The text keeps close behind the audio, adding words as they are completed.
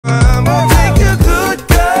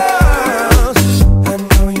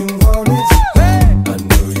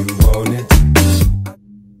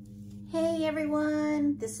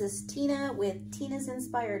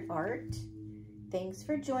Inspired Art. Thanks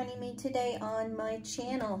for joining me today on my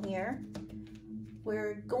channel here.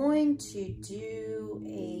 We're going to do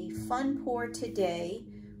a fun pour today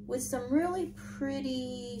with some really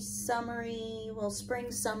pretty summery, well, spring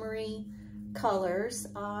summery colors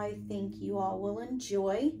I think you all will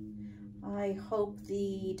enjoy. I hope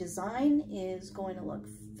the design is going to look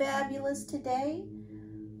fabulous today.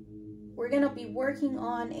 We're going to be working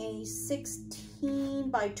on a 16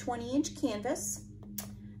 by 20 inch canvas.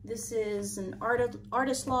 This is an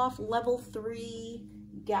Artist Loft Level 3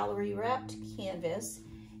 gallery wrapped canvas,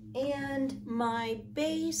 and my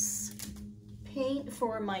base paint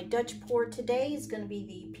for my Dutch pour today is going to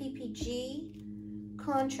be the PPG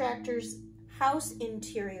Contractors House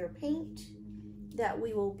Interior Paint that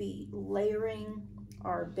we will be layering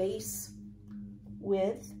our base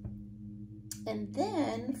with. And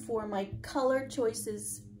then for my color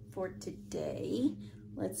choices for today,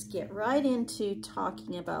 let's get right into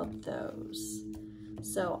talking about those.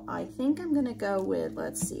 So I think I'm gonna go with,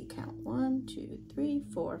 let's see, count 1, 2, 3,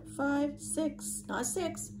 4, 5, 6, not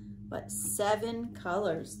 6, but 7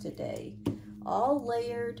 colors today, all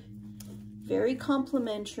layered, very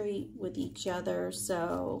complementary with each other.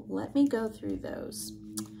 So let me go through those.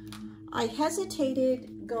 I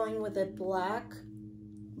hesitated going with a black,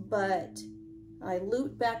 but I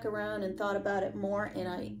looped back around and thought about it more, and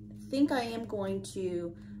I think I am going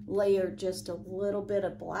to layer just a little bit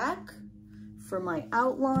of black for my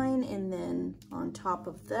outline, and then on top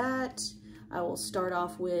of that I will start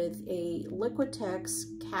off with a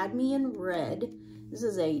Liquitex Cadmium red. This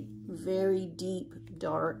is a very deep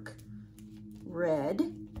dark red,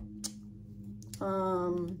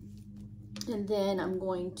 and then I'm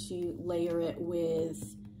going to layer it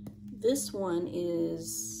with, this one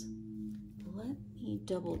is, let me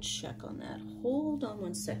double check on that, hold on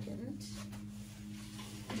one second.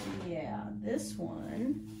 Yeah, this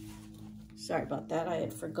one, sorry about that, I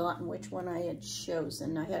had forgotten which one I had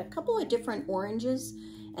chosen. I had a couple of different oranges,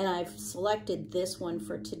 and I've selected this one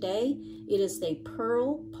for today. It is a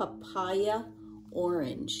Pearl Papaya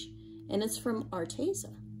Orange, and it's from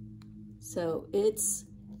Arteza. So it's,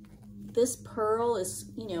 this pearl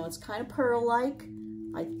is, you know, it's kind of pearl-like.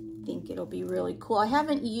 I think it'll be really cool. I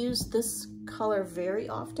haven't used this color very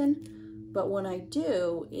often, but when I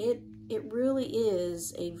do, it really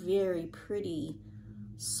is a very pretty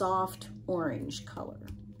soft orange color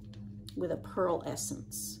with a pearl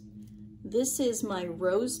essence. This is my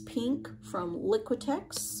rose pink from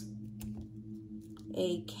Liquitex,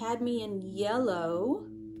 a cadmium yellow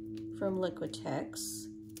from Liquitex,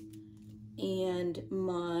 and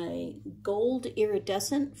my gold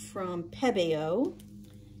iridescent from Pebeo,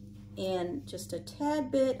 and just a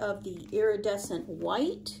tad bit of the iridescent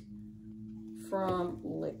white from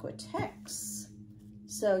Liquitex.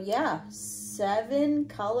 So yeah, 7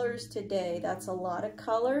 colors today. That's a lot of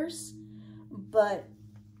colors, but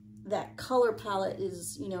that color palette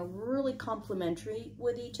is, you know, really complementary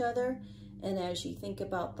with each other. And as you think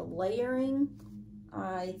about the layering,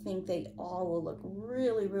 I think they all will look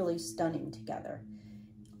really, really stunning together,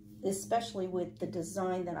 especially with the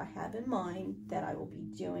design that I have in mind that I will be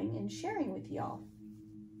doing and sharing with y'all.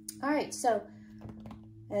 All right, so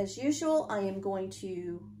as usual, I am going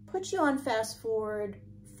to put you on fast forward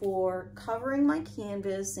for covering my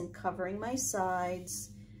canvas and covering my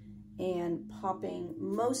sides and popping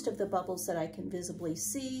most of the bubbles that I can visibly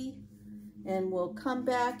see. And we'll come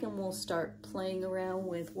back and we'll start playing around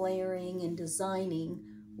with layering and designing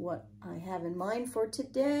what I have in mind for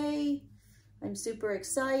today. I'm super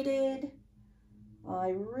excited. I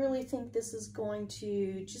really think this is going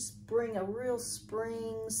to just bring a real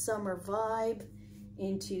spring, summer vibe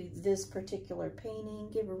into this particular painting.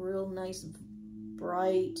 Give a real nice,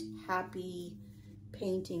 bright, happy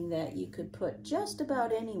painting that you could put just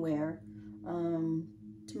about anywhere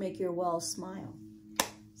to make your walls smile.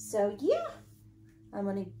 So yeah, I'm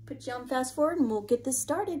gonna put you on fast forward and we'll get this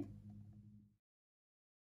started.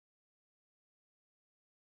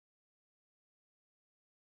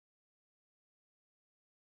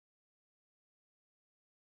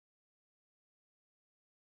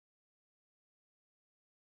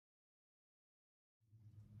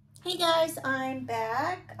 Hey guys, I'm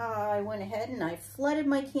back. I went ahead and I flooded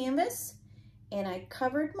my canvas and I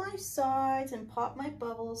covered my sides and popped my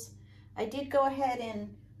bubbles. I did go ahead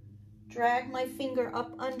and drag my finger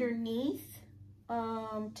up underneath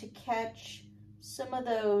to catch some of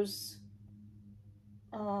those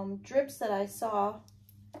drips that I saw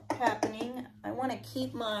happening. I want to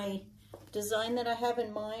keep my design that I have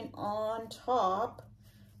in mind on top.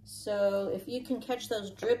 So if you can catch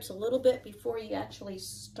those drips a little bit before you actually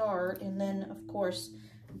start, and then of course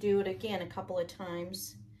do it again a couple of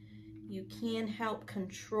times, you can help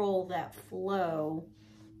control that flow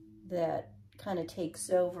that kind of takes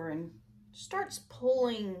over and starts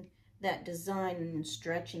pulling that design and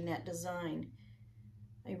stretching that design.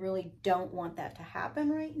 I really don't want that to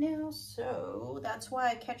happen right now, so that's why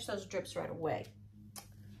I catch those drips right away.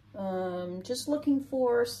 Just looking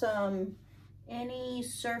for any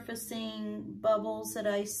surfacing bubbles that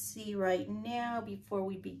I see right now before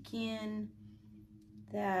we begin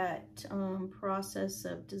that process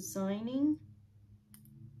of designing.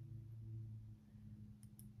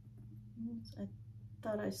 I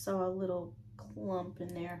thought I saw a little clump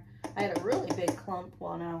in there. I had a really big clump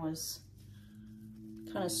when I was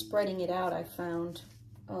kind of spreading it out, I found,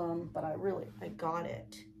 but I got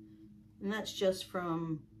it. And that's just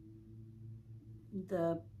from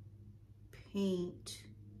the paint,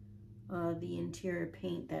 the interior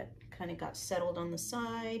paint that kind of got settled on the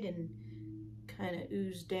side and kind of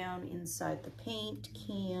oozed down inside the paint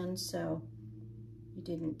can, so I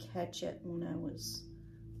didn't catch it when I was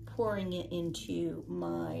pouring it into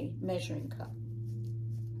my measuring cup.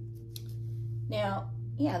 Now,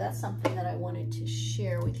 yeah, that's something that I wanted to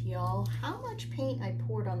share with y'all. How much paint I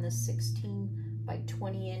poured on this 16 by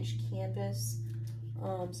 20 inch canvas.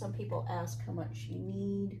 Some people ask how much you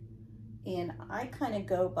need, and I kind of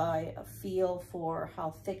go by a feel for how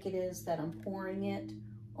thick it is that I'm pouring it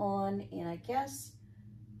on, and I guess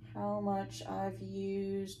how much I've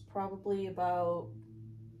used, probably about,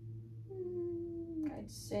 I'd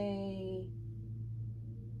say,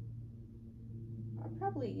 I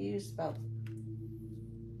probably used about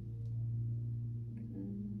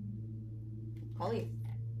probably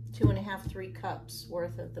 2.5, 3 cups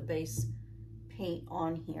worth of the base paint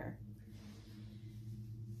on here.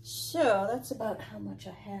 So that's about how much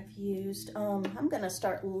I have used. I'm gonna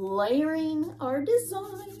start layering our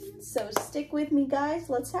design, so stick with me, guys.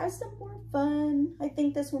 Let's have some more fun. I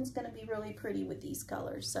think this one's gonna be really pretty with these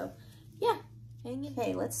colors, so yeah.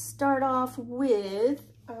 Okay, let's start off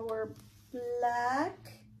with our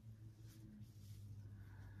black.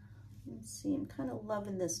 Let's see, I'm kind of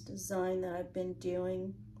loving this design that I've been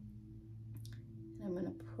doing. I'm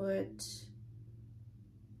gonna put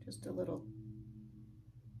just a little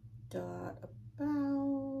dot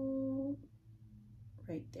about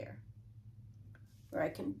right there, where I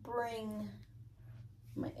can bring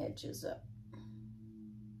my edges up.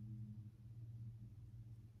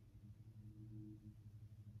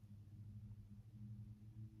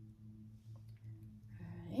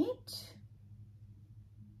 All right.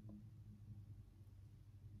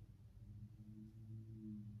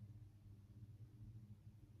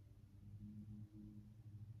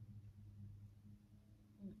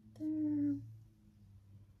 There.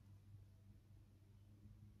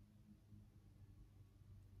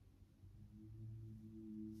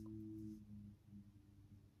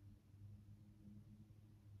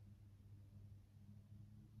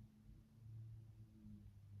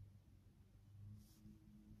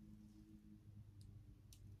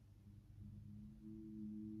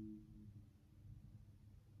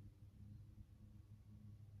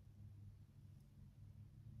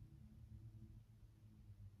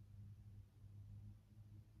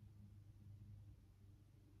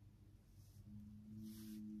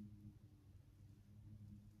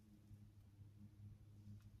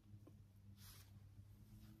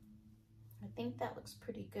 I think that looks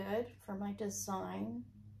pretty good for my design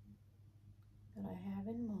that I have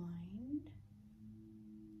in mind.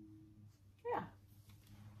 Yeah.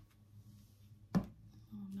 Oh,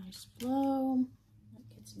 nice flow.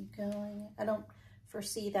 That gets me going. I don't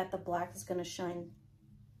foresee that the black is going to shine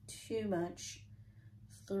too much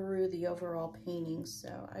through the overall painting,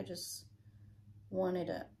 so I just wanted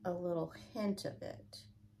a little hint of it.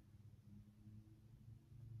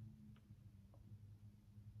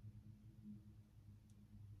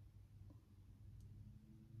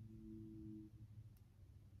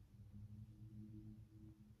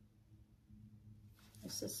 I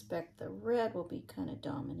suspect the red will be kind of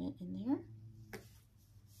dominant in there.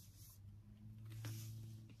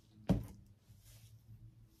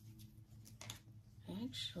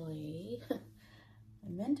 Actually, I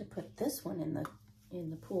meant to put this one in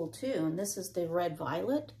the pool too, and this is the red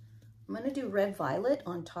violet. I'm going to do red violet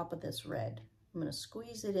on top of this red. I'm going to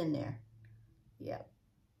squeeze it in there. Yep,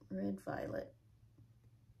 red violet.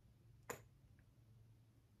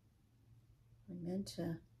 I meant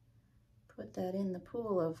to put that in the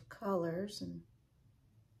pool of colors and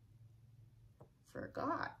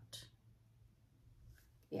forgot.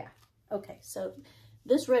 Yeah, okay, so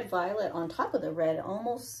this red violet on top of the red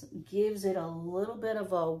almost gives it a little bit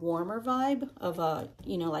of a warmer vibe of a,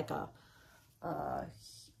 you know, like a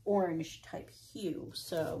orange type hue.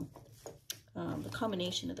 So The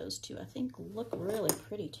combination of those two, I think, look really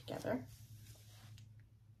pretty together.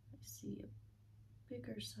 I see a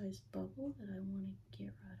bigger size bubble that I want to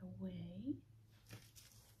get right away.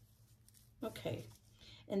 Okay,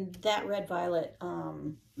 and that red violet,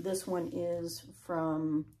 this one is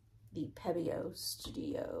from the Pebeo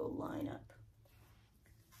Studio lineup.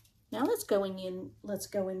 Now let's go in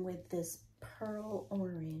with this pearl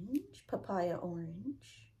orange, papaya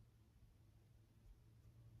orange.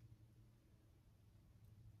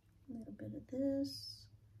 A little bit of this.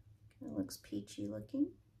 Kind of looks peachy looking.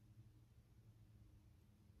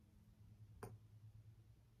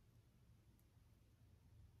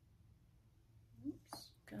 Oops,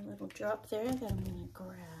 got a little drop there that I'm going to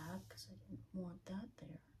grab because I didn't want that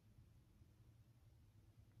there.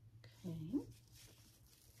 Okay.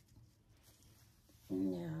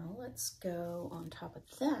 Now let's go on top of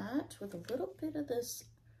that with a little bit of this.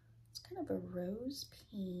 It's kind of a rose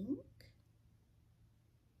pink.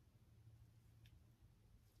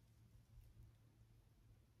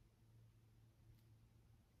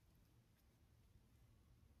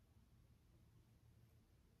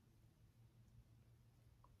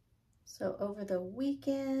 So over the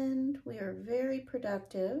weekend, we are very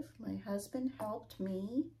productive. My husband helped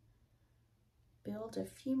me build a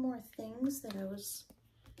few more things that I was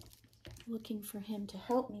looking for him to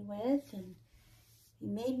help me with, and he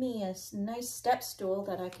made me a nice step stool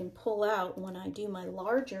that I can pull out when I do my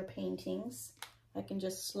larger paintings. I can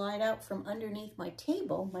just slide out from underneath my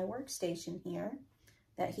table, my workstation here,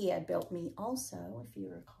 that he had built me also, if you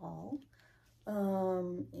recall.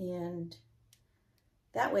 And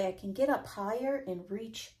that way I can get up higher and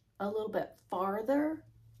reach a little bit farther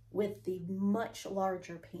with the much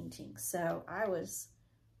larger painting. So I was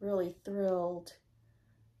really thrilled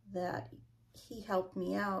that he helped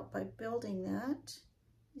me out by building that.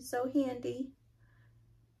 He's so handy.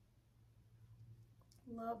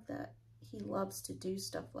 Love that. He loves to do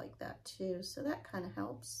stuff like that too, so that kind of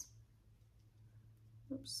helps.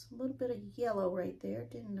 Oops, a little bit of yellow right there,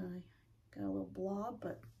 didn't I? Got a little blob,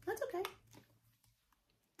 but that's okay.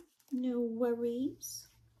 No worries.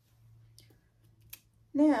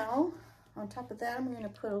 Now, on top of that, I'm going to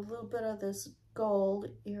put a little bit of this gold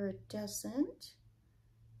iridescent.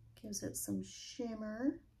 Gives it some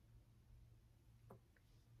shimmer.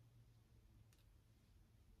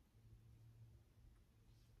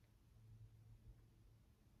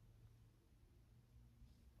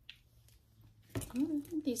 I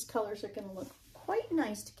think these colors are going to look quite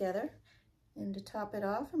nice together. And to top it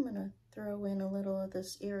off, I'm going to throw in a little of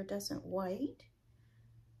this iridescent white.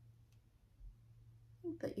 I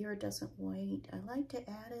think the iridescent white, I like to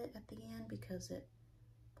add it at the end because it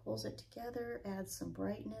pulls it together, adds some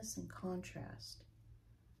brightness and contrast.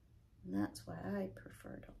 And that's why I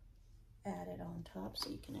prefer to add it on top so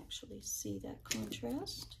you can actually see that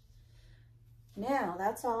contrast. Now,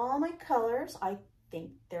 that's all my colors. I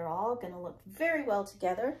think they're all going to look very well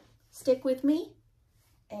together. Stick with me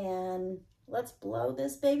and let's blow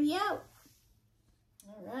this baby out.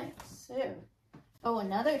 All right, so, oh,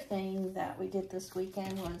 another thing that we did this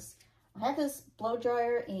weekend was I had this blow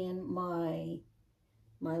dryer and my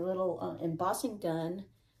little embossing gun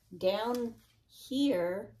down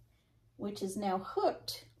here, which is now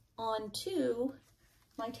hooked onto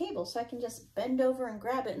my table, so I can just bend over and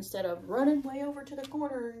grab it instead of running way over to the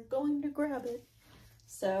corner and going to grab it.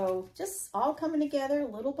 So just all coming together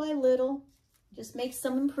little by little. Just make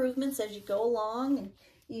some improvements as you go along, and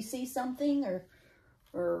you see something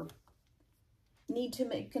or need to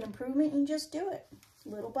make an improvement, and just do it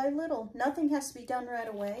little by little. Nothing has to be done right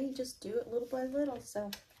away. You just do it little by little. So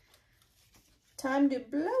time to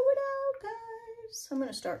blow it out, guys. I'm going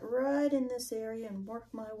to start right in this area and work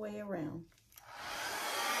my way around.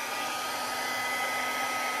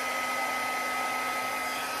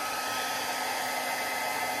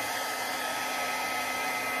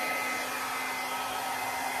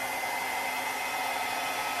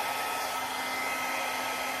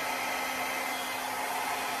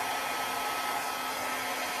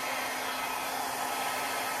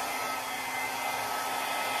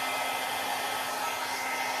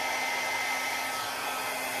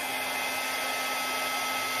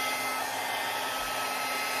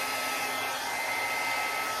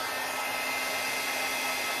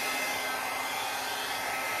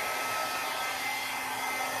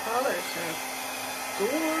 Colors are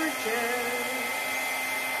gorgeous.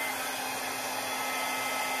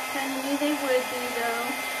 I knew they would be, though.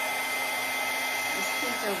 Just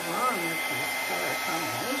can't go wrong with these color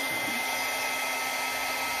combinations.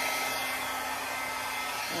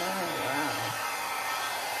 Oh, wow.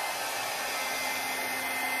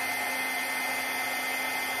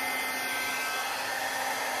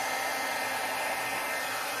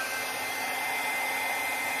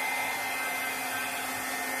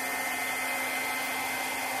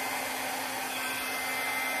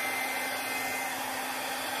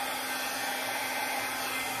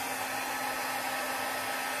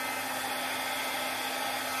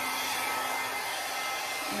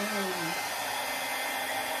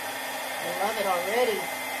 it already.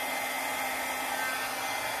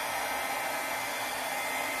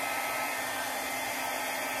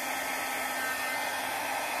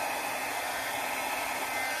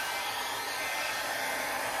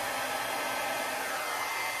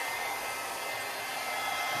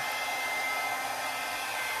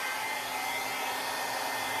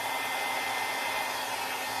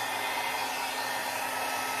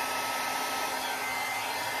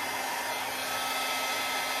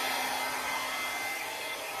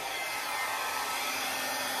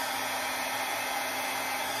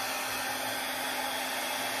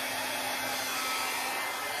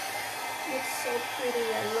 It's so pretty.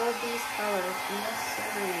 I love these colors. Yes,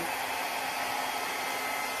 sir.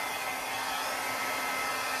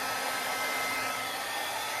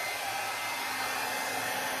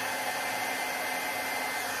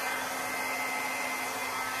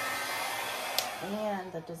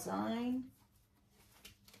 And the design,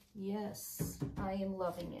 yes, I am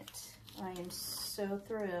loving it. I am so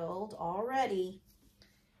thrilled already.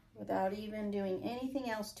 Without even doing anything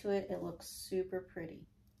else to it, it looks super pretty.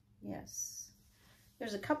 Yes.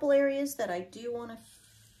 There's a couple areas that I do want to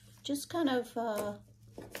just kind of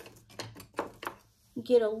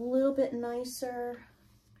get a little bit nicer.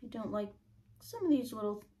 I don't like some of these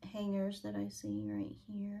little hangers that I see right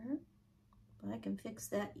here, but I can fix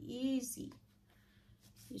that easy.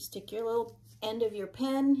 You stick your little end of your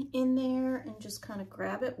pen in there and just kind of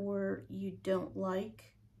grab it where you don't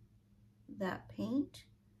like that paint,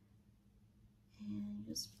 and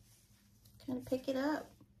just kind of pick it up.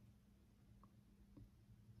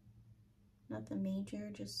 Nothing major,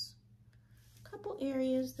 just a couple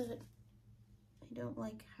areas that I don't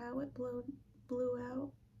like how it blew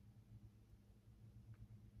out.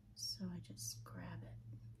 So I just grab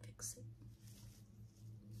it, fix it.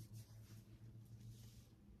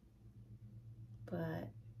 But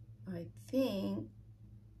I think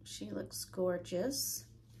she looks gorgeous.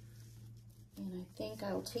 And I think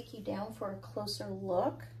I'll take you down for a closer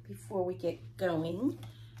look before we get going.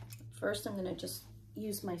 First, I'm gonna just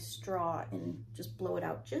use my straw and just blow it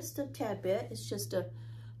out just a tad bit. It's just I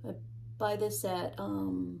buy this at, I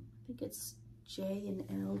think it's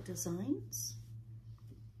J&L Designs.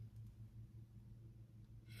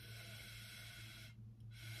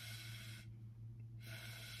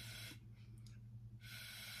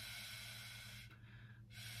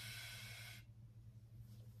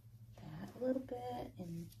 A little bit,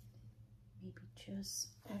 and maybe just,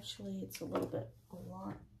 actually it's a little bit a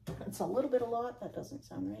lot. It's a little bit a lot, that doesn't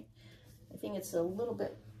sound right. I think it's a little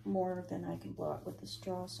bit more than I can blow out with the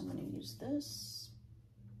straw, so I'm going to use this.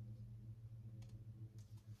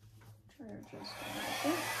 Try to just a little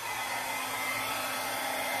bit.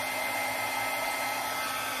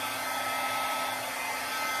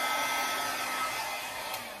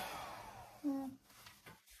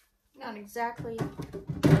 Not exactly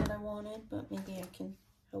what I wanted, but maybe I can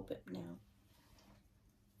help it now.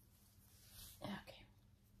 Okay.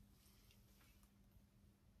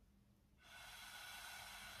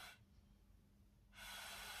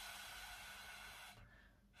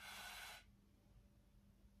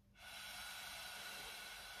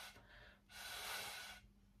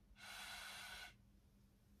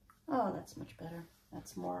 Oh, that's much better.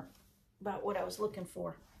 That's more about what I was looking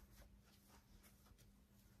for.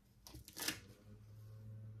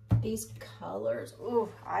 These colors, ooh,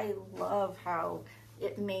 I love how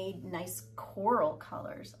it made nice coral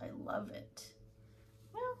colors. I love it.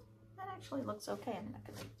 Well, that actually looks okay. I'm not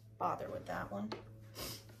gonna bother with that one.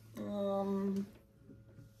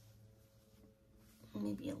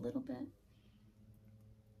 Maybe a little bit.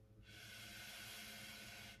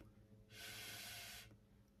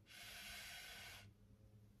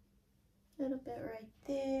 A little bit right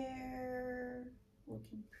there,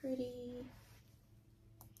 looking pretty.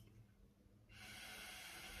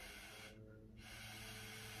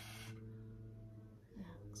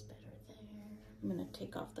 I'm going to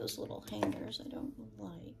take off those little hangers I don't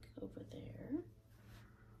like over there.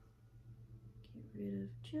 Get rid of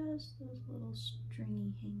just those little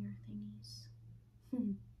stringy hanger thingies.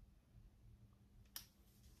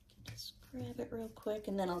 Just grab it real quick,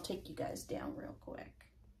 and then I'll take you guys down real quick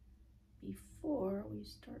before we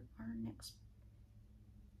start our next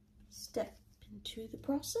step into the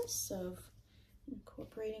process of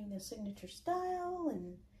incorporating the signature style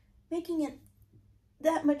and making it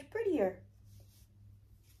that much prettier.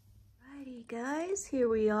 Alrighty guys, here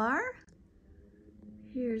we are.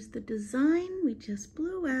 Here's the design we just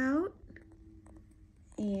blew out.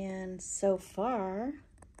 And so far,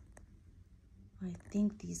 I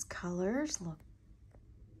think these colors look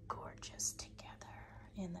gorgeous together.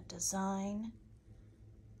 And the design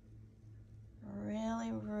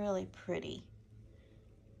Really, really pretty.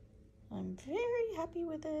 I'm very happy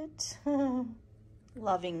with it.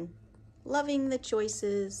 Loving the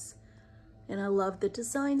choices. And I love the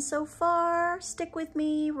design so far. Stick with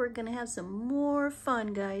me. We're gonna have some more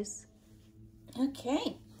fun, guys.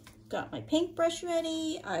 Okay, got my paintbrush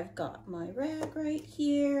ready. I've got my rag right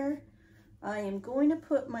here. I am going to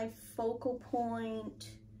put my focal point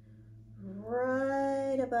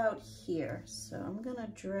right about here. So I'm gonna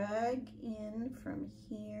drag in from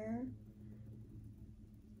here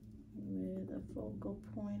with a focal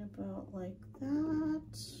point about like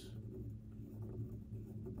that.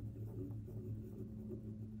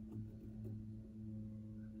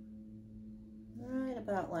 Right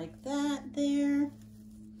about like that there.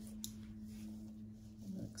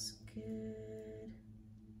 Looks good.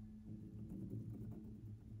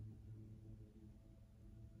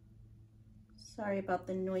 Sorry about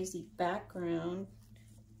the noisy background.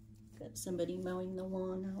 Got somebody mowing the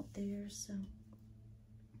lawn out there, so.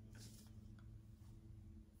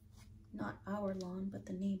 Not our lawn, but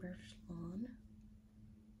the neighbor's lawn.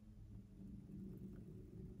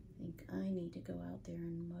 I think I need to go out there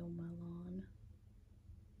and mow my lawn.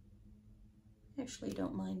 I actually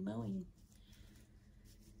don't mind mowing.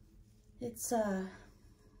 It's kind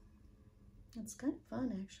of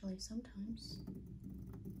fun actually sometimes.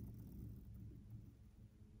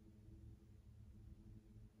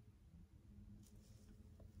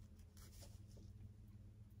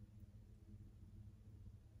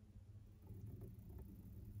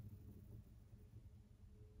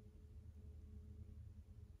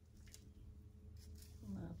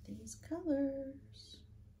 Love these colors.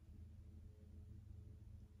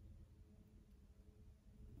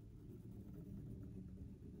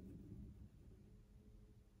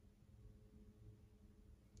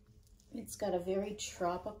 It's got a very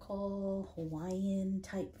tropical Hawaiian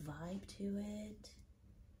type vibe to it.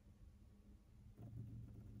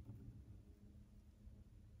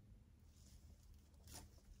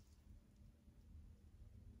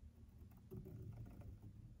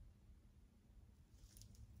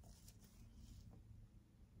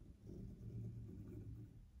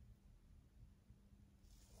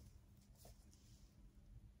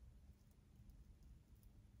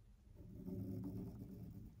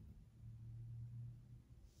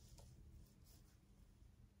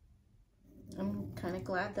 I'm kind of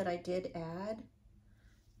glad that I did add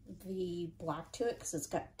the black to it because it's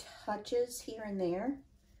got touches here and there.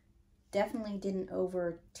 Definitely didn't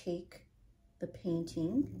overtake the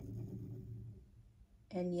painting.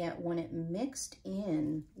 And yet when it mixed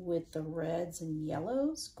in with the reds and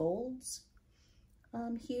yellows, golds,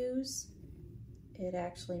 hues, it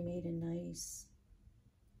actually made a nice,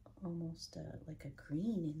 almost like a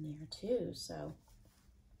green in there too. So,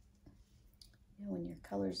 you know, when your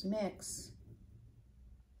colors mix,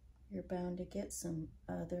 you're bound to get some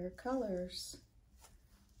other colors.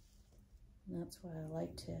 And that's why I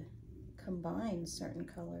like to combine certain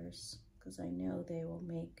colors, because I know they will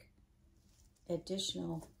make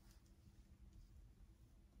additional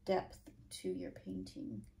depth to your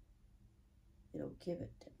painting. It'll give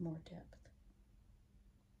it more depth.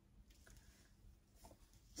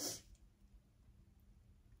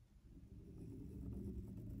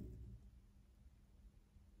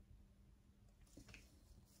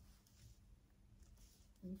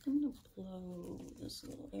 I'm gonna blow this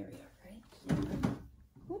little area right here.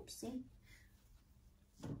 Whoopsie.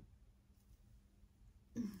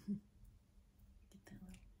 Get that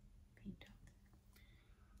little paint out there.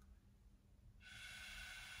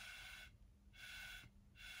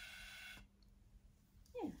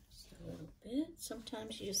 Yeah, just a little bit.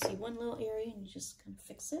 Sometimes you just see one little area and you just kind of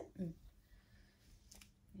fix it and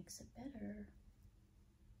makes it better.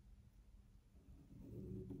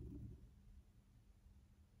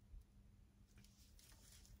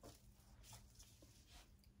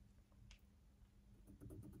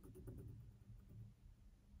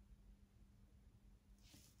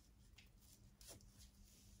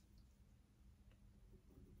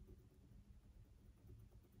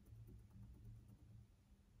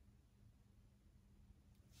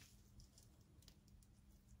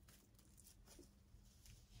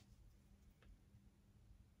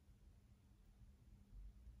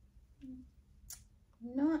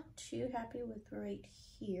 Not too happy with right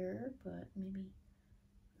here, but maybe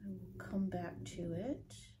I will come back to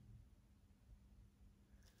it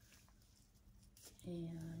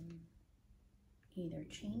and either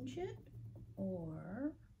change it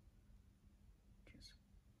or just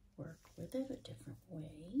work with it a different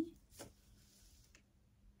way.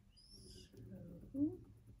 So,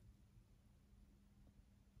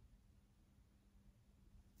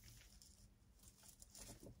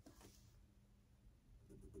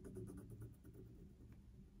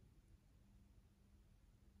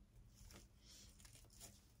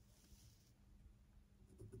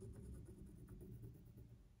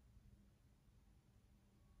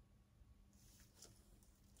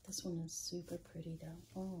 This one is super pretty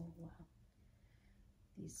though. Oh, wow.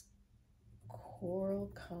 These coral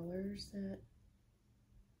colors that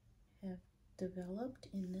have developed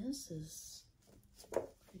in this is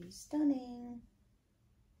pretty stunning.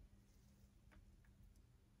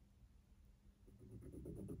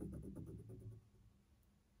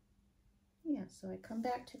 Yeah, so I come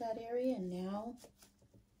back to that area and now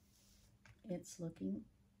it's looking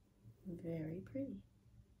very pretty.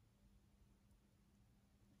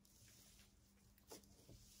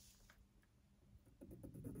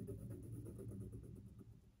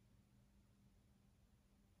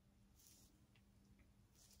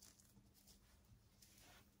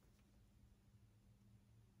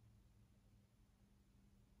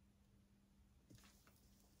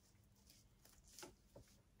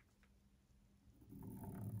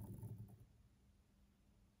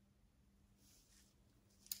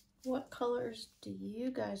 What colors do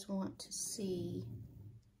you guys want to see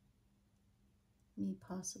me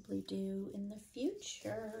possibly do in the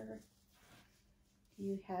future? Do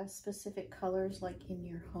you have specific colors like in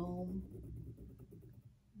your home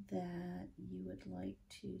that you would like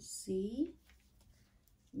to see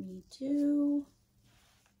me do?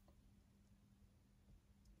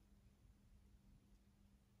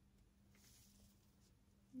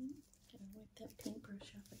 Gotta wipe that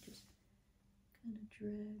paintbrush off. I just kind of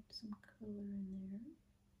dragged some color in there.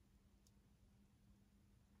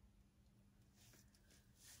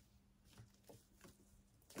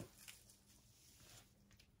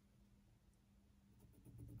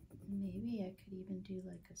 Maybe I could even do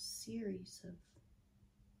like a series of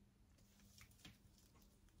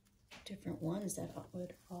different ones that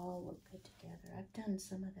would all look good together. I've done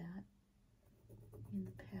some of that in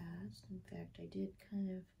the past. In fact, I did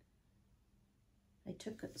I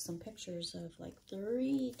took some pictures of like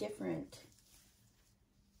 3 different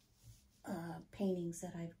paintings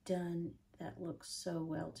that I've done that look so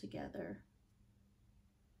well together.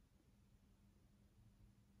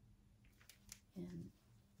 And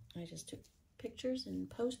I just took pictures and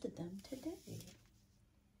posted them today.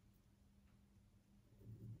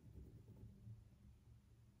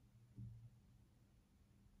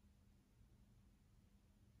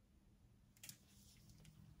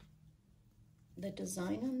 The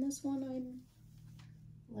design on this one I'm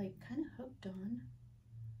like kind of hooked on.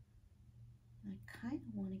 I kind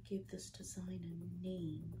of want to give this design a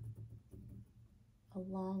name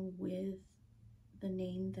along with the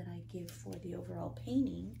name that I give for the overall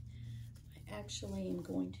painting. I actually am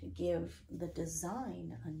going to give the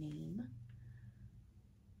design a name,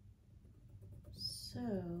 so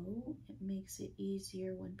it makes it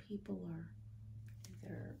easier when people are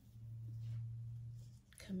either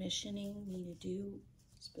commissioning me to do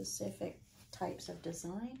specific types of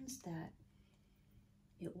designs, that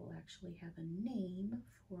it will actually have a name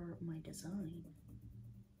for my design.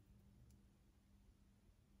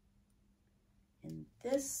 And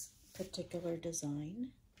this particular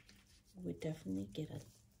design would definitely get a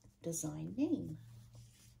design name.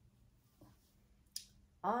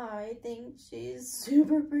 I think she's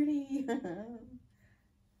super pretty.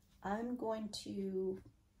 I'm going to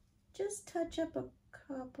just touch up a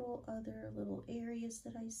couple other little areas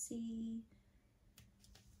that I see,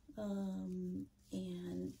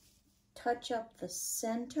 and touch up the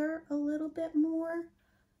center a little bit more.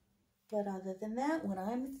 But other than that, when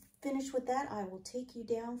I'm finished with that, I will take you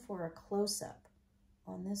down for a close-up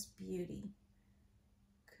on this beauty,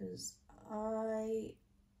 because I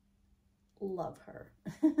love her.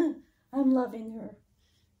 I'm loving her.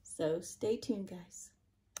 So stay tuned, guys.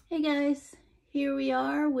 Hey guys, here we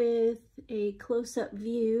are with a close-up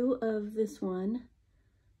view of this one.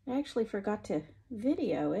 I actually forgot to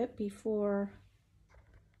video it before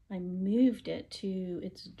I moved it to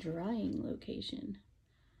its drying location.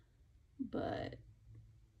 But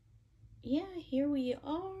yeah, here we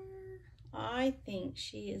are. I think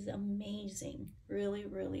she is amazing. Really,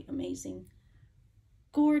 really amazing.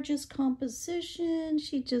 Gorgeous composition.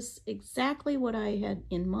 She just exactly what I had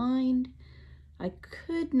in mind. I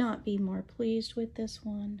could not be more pleased with this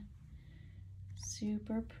one.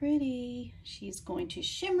 Super pretty. She's going to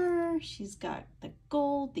shimmer. She's got the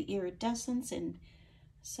gold, the iridescence, and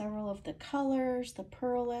several of the colors, the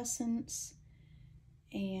pearlescence,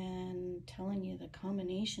 and telling you the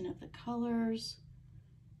combination of the colors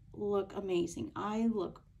look amazing. I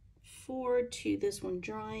look forward to this one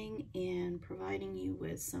drying and providing you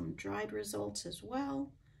with some dried results as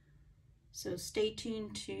well. So stay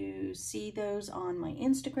tuned to see those on my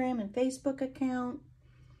Instagram and Facebook account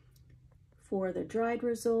for the dried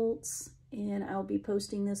results. And I'll be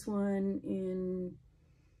posting this one in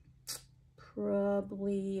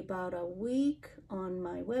probably about a week on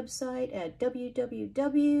my website at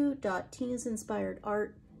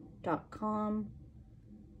www.tinasinspiredart.com.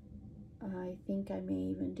 I think I may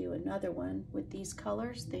even do another one with these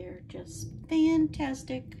colors. They're just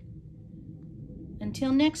fantastic.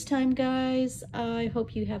 Until next time, guys, I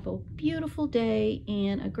hope you have a beautiful day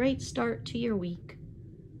and a great start to your week.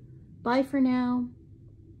 Bye for now.